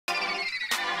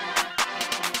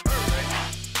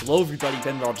Hello everybody,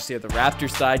 Ben Rogers here, the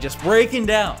Raptors Digest, breaking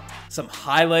down some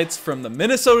highlights from the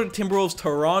Minnesota Timberwolves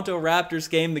Toronto Raptors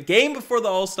game, the game before the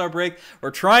All-Star break.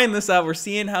 We're trying this out, we're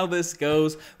seeing how this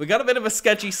goes. We got a bit of a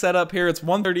sketchy setup here. It's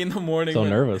 1:30 in the morning. So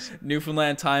nervous.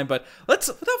 Newfoundland time, but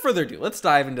without further ado, let's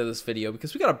dive into this video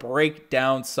because we got to break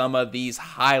down some of these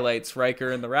highlights.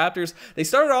 Ryker and the Raptors, they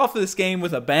started off this game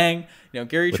with a bang. You know,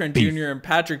 Gary Trent Jr. and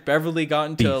Patrick Beverley got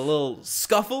into a little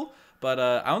scuffle. But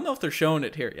I don't know if they're showing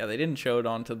it here. Yeah, they didn't show it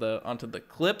onto the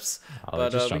clips. Oh,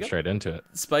 but just jump straight into it.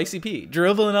 Spicy P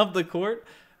dribbling up the court.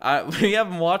 We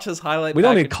haven't watched his highlight. We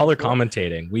don't need color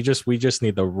commentating. We just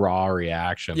need the raw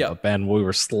reaction. Yeah. But Ben, we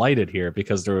were slighted here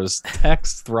because there was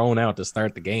text thrown out to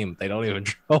start the game. They don't even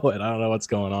show it. I don't know what's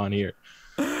going on here.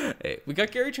 Hey, we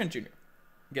got Gary Trent Jr.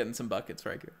 getting some buckets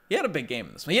right here. He had a big game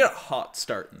in this one. He had a hot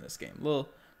start in this game. A little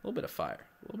bit of fire.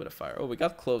 A little bit of fire. Oh, we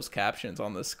got closed captions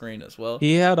on the screen as well.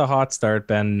 He had a hot start,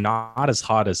 Ben. Not as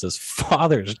hot as his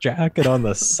father's jacket on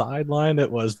the sideline.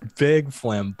 It was big,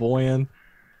 flamboyant.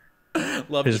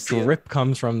 Love his to see drip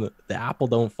comes from the apple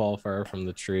don't fall far from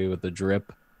the tree with the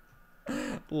drip.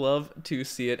 Love to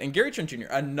see it. And Gary Trent Jr.,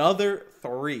 another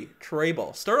three. Tray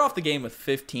ball. Start off the game with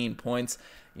 15 points,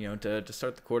 you know, to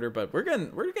start the quarter, but we're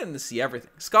getting to see everything.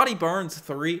 Scotty Barnes,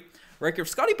 three. Riker, if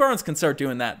Scotty Barnes can start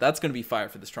doing that, that's going to be fire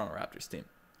for this Toronto Raptors team.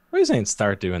 What are you saying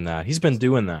start doing that? He's been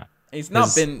doing that. He's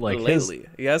not been lately.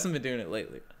 He hasn't been doing it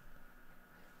lately.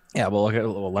 Yeah, well,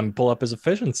 let me pull up his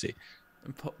efficiency.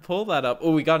 Pull that up. Oh,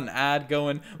 we got an ad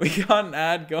going. We got an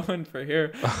ad going for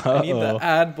here. I need the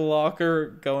ad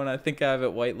blocker going. I think I have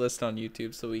it whitelist on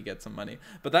YouTube so we get some money.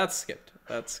 But that's skipped.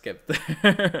 That's skipped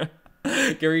there.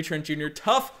 Gary Trent Jr.,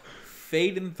 tough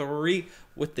fading three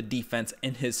with the defense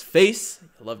in his face.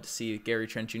 I love to see Gary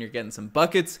Trent Jr. getting some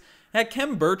buckets. Had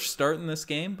Kem Birch starting this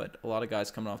game, but a lot of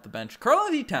guys coming off the bench.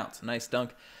 Karl-Anthony Towns, nice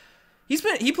dunk.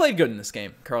 He played good in this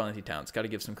game. Karl-Anthony Towns, got to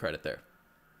give some credit there.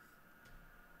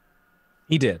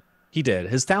 He did.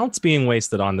 His talent's being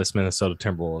wasted on this Minnesota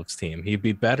Timberwolves team. He'd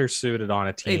be better suited on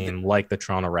a team like the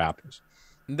Toronto Raptors.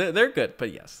 They're good,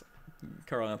 but yes,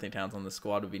 Karl-Anthony Towns on the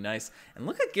squad would be nice. And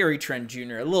look at Gary Trent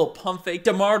Jr., a little pump fake,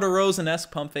 DeMar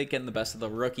DeRozan-esque pump fake, getting the best of the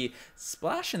rookie,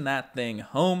 splashing that thing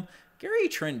home. Gary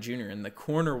Trent Jr. in the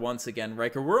corner once again.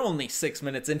 Riker, we're only 6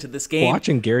 minutes into this game.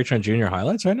 Watching Gary Trent Jr.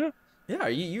 highlights right now? Yeah, are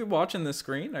you watching the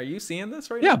screen? Are you seeing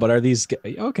this right now? Yeah, but are these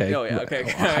okay? Oh yeah, okay.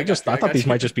 I thought these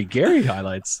might just be Gary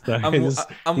highlights. I'm he's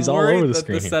worried all over the that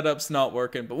screen the setup's not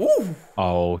working. But woo!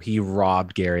 Oh, he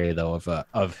robbed Gary though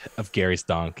of Gary's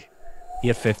dunk. He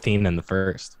had 15 in the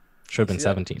first. Should have been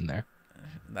 17 there.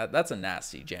 That's a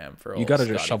nasty jam for you. Got to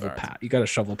just shovel past. You got to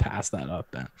shovel past that up,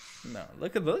 then. No,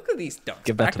 look at these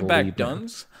dunks. Back-to-back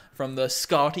dunks from the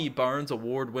Scotty Barnes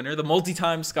Award winner, the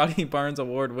multi-time Scotty Barnes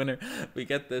Award winner. We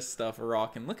get this stuff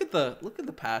rocking. Look at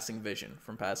the passing vision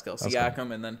from Pascal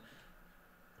Siakam, and then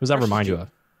who's that remind you of?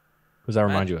 Who's that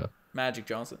remind you of? Magic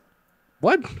Johnson.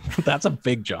 What? That's a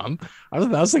big jump. I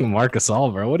was thinking Marcus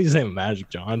Oliver. What do you say, Magic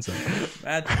Johnson?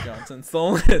 Magic Johnson.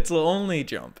 It's the only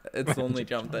jump. It's the only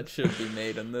jump that should be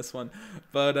made in this one.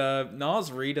 But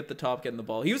Naz Reid at the top getting the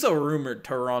ball. He was a rumored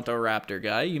Toronto Raptor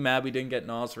guy. You mad we didn't get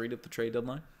Naz Reid at the trade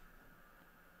deadline?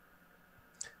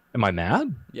 Am I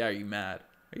mad? Yeah, are you mad?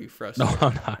 Are you frustrated? No,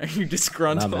 I'm not. Are you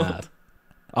disgruntled? I'm mad.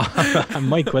 I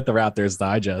might quit the Raptors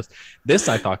Digest. This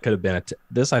I thought could have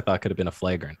been a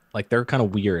flagrant. Like, they're kind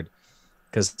of weird.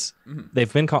 Because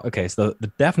they've been called. Okay, so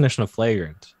the definition of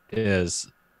flagrant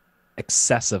is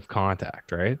excessive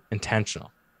contact, right?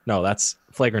 Intentional. No, that's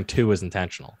flagrant 2 is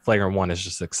intentional. Flagrant 1 is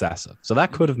just excessive. So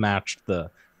that could have matched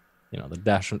the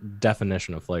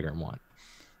definition of flagrant 1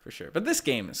 for sure. But this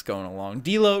game is going along.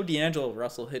 D'Angelo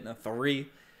Russell hitting a 3.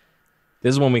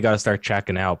 This is when we got to start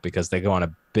checking out because they go on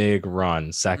a big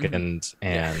run, second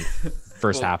and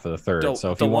first half of the third.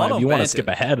 So if you want to skip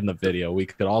ahead in the video, we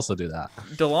could also do that.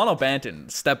 Delano Banton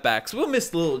step backs. We'll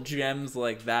miss little gems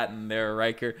like that in there,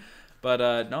 Riker. But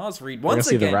Naz Reid once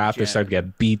again. We're gonna see the Raptors start to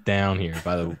get beat down here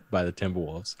by the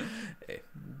Timberwolves. Hey,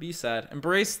 be sad.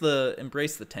 Embrace the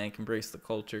tank. Embrace the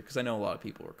culture. Because I know a lot of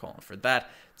people were calling for that at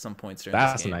some points during this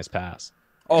game. That's a nice pass.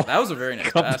 Oh, that was a very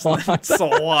nice pass.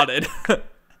 Swatted.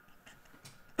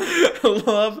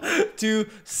 Love to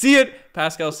see it.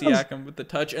 Pascal Siakam with the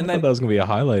touch, and then that was gonna be a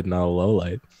highlight, not a low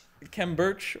light. Kem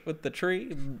Birch with the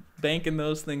tree, banking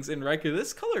those things in. Riker,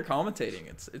 this color commentating,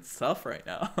 it's tough right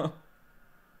now.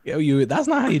 That's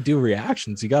not how you do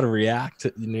reactions. You got to react.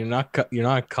 You're not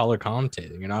color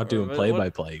commentating. You're not doing play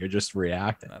by play. You're just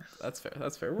reacting. That's fair.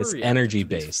 It's energy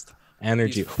based.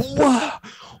 Energy. Wow!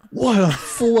 What a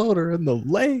floater in the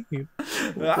lane!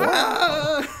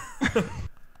 Wow.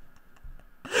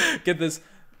 Get this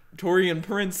Torian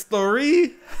Prince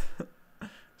story.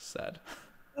 Sad.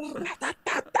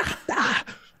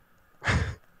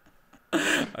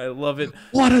 I love it.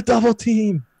 What a double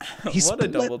team! He What a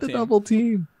split double the team. double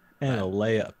team and a Man,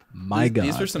 layup. My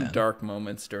these were God, some man. dark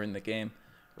moments during the game.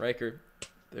 Riker,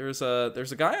 there's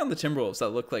a guy on the Timberwolves that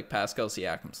looked like Pascal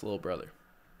Siakam's little brother.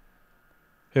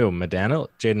 Who? McDaniel?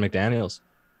 Jaden McDaniels.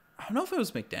 I don't know if it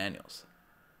was McDaniels.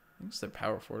 I think it's their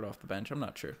power forward off the bench. I'm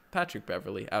not sure. Patrick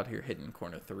Beverley out here hitting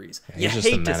corner threes. Yeah, You he's just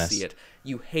a hate to menace. see it.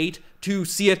 You hate to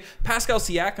see it. Pascal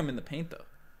Siakam in the paint, though.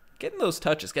 Getting those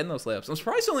touches, getting those layups. I'm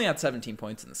surprised he only had 17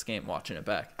 points in this game watching it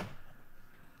back.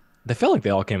 They felt like they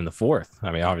all came in the fourth.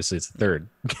 I mean, obviously it's the third,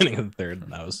 beginning of the third.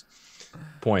 That was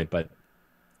point, but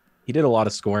he did a lot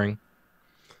of scoring.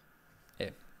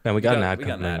 Hey, And we got an ad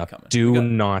coming up. Do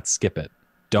not skip it.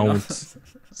 Don't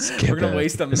skip it. We're going to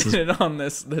waste a minute on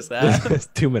this ad.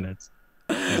 2 minutes.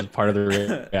 This is part of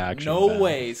the reaction. No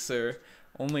way, sir.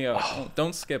 Only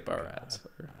don't skip our ads.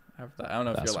 I don't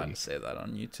know if you're allowed to say that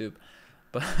on YouTube.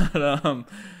 But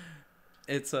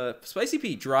it's a Spicy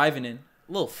Pete driving in.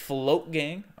 A little float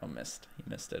gang. Oh, he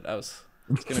missed it. I was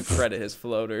going to credit his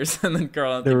floaters. And then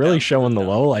Carl. They're really showing the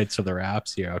lowlights of the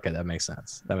Raps here. Okay, that makes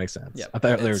sense. Yep. I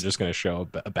thought they were just going to show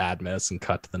a bad miss and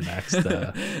cut to the next.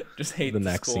 Just hate the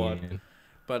next squad. scene.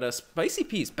 But Spicy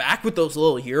Pete's back with those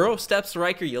little hero steps,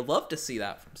 Riker. You love to see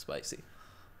that from Spicy.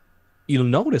 You'll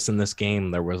notice in this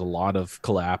game there was a lot of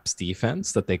collapse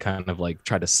defense that they kind of like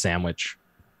tried to sandwich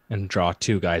and draw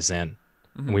two guys in.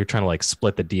 Mm-hmm. And we were trying to like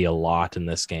split the D a lot in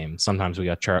this game. Sometimes we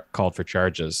got called for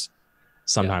charges.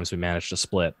 Sometimes we managed to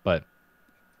split, but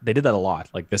they did that a lot.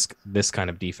 Like this kind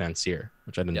of defense here,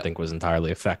 which I didn't think was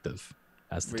entirely effective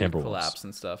as the Timberwolves collapse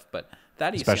and stuff. But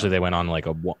that especially they went on like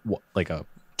a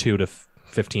 2 to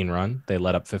 15 run. They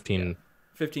let up 15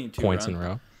 points in a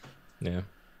row. Yeah,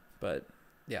 but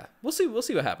yeah, we'll see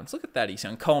what happens. Look at that,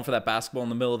 Young calling for that basketball in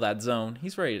the middle of that zone.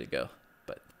 He's ready to go.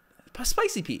 But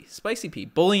Spicy P,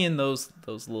 bullying those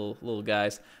little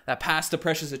guys. That pass to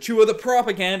Precious Achiuwa, the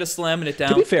propaganda slamming it down.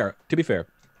 To be fair,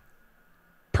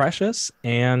 Precious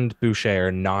and Boucher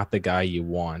are not the guy you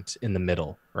want in the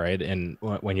middle, right? And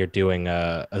when you're doing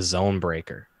a zone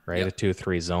breaker, right, a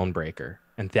 2-3 zone breaker.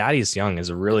 And Thaddeus Young is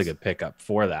a really good pickup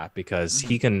for that because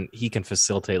he can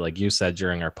facilitate, like you said,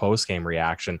 during our post game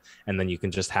reaction, and then you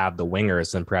can just have the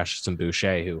wingers and Precious and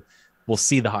Boucher who will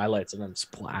see the highlights of them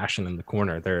splashing in the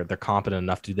corner. They're competent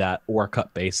enough to do that or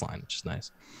cut baseline, which is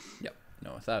nice. Yep,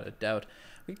 no, without a doubt.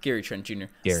 We got Gary Trent Jr.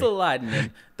 sliding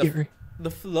in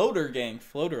the floater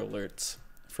alerts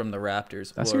from the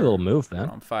Raptors. That's your little move, man.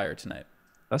 On fire tonight.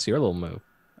 That's your little move.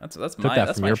 That's from my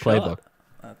your shot. playbook.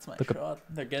 That's my shot.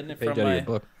 They're getting it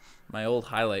from my old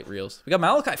highlight reels. We got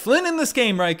Malachi Flynn in this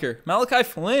game, Riker. Malachi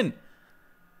Flynn.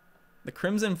 The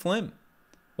Crimson Flynn.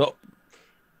 Oh.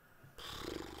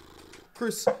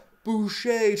 Chris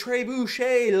Boucher, Trey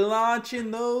Boucher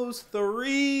launching those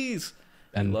threes.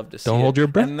 And love to see don't hold your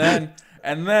breath.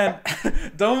 And then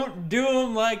don't do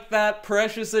them like that,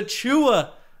 Precious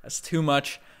Achiuwa. That's too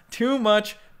much. Too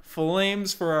much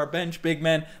flames for our bench big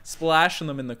men, splashing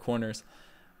them in the corners.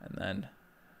 And then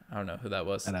I don't know who that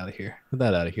was. Get out of here. Get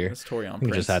that out of here. It's Torian Prince.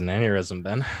 You just had an aneurysm,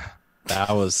 Ben.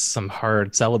 That was some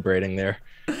hard celebrating there.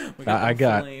 We got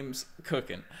the flames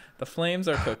cooking. The flames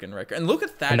are cooking, Riker. And look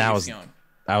at Thaddeus Young.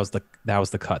 That was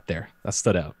the cut there. That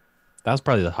stood out. That was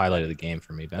probably the highlight of the game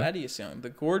for me, Ben. Thaddeus Young,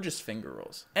 the gorgeous finger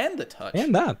rolls and the touch.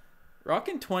 And that.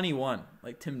 Rocking 21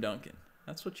 like Tim Duncan.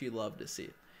 That's what you love to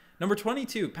see. Number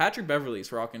 22, Patrick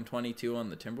Beverley's rocking 22 on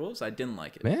the Timberwolves. I didn't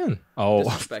like it. Man. Oh.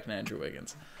 Disrespecting Andrew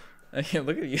Wiggins.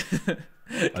 Look at you.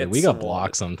 We got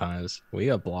blocked sometimes. We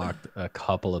got blocked a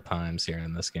couple of times here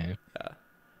in this game. Yeah.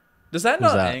 Does that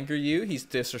not anger you? He's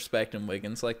disrespecting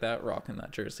Wiggins like that, rocking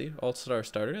that jersey. All-star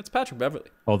starter. It's Patrick Beverley.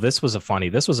 Oh, this was a funny.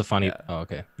 Yeah. Oh,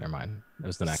 okay. Never mind. It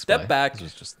was the next Step play. back.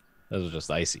 This was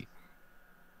just icy.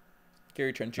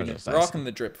 Gary Trent Jr. rocking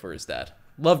the drip for his dad.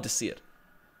 Love to see it.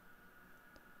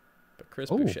 But Chris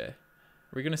Boucher.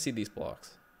 Are we going to see these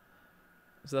blocks?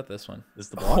 Is that this one? This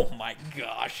is the block? Oh, my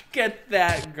gosh. Get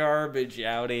that garbage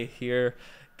out of here.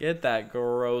 Get that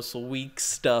gross, weak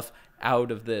stuff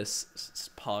out of this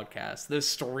podcast, this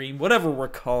stream, whatever we're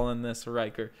calling this,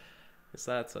 Riker. Because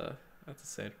that's a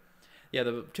sin. Yeah,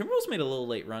 the Timberwolves made a little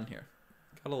late run here.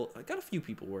 Got a few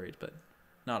people worried, but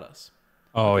not us.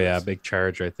 Oh, yeah, big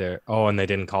charge right there. Oh, and they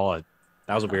didn't call it.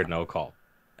 That was a weird no call.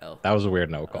 That was a weird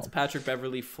no call. That's Patrick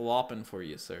Beverley flopping for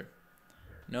you, sir.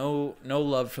 No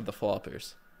love for the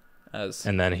floppers, as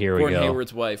and then here Gordon we go.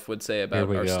 Hayward's wife would say about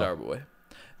our star boy.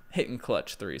 Hitting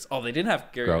clutch threes. Oh, they didn't have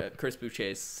Chris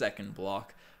Boucher's second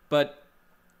block. But,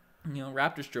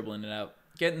 Raptors dribbling it out.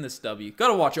 Getting this W. Got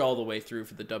to watch all the way through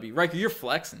for the W. Riker, you're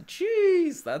flexing.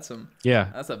 Jeez, that's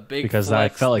a big because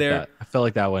flex I felt like there that. I felt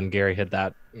like that when Gary hit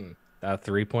that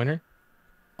 3-pointer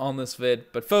on this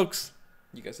vid. But folks,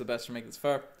 you guys are the best for making this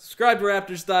far. Subscribe to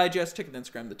Raptors Digest. Check the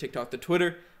Instagram, the TikTok, the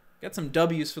Twitter. Got some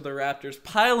W's for the Raptors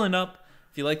piling up.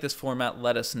 If you like this format,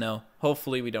 let us know.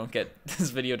 Hopefully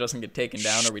this video doesn't get taken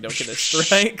down or we don't get a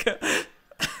strike.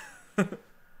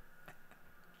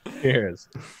 Cheers.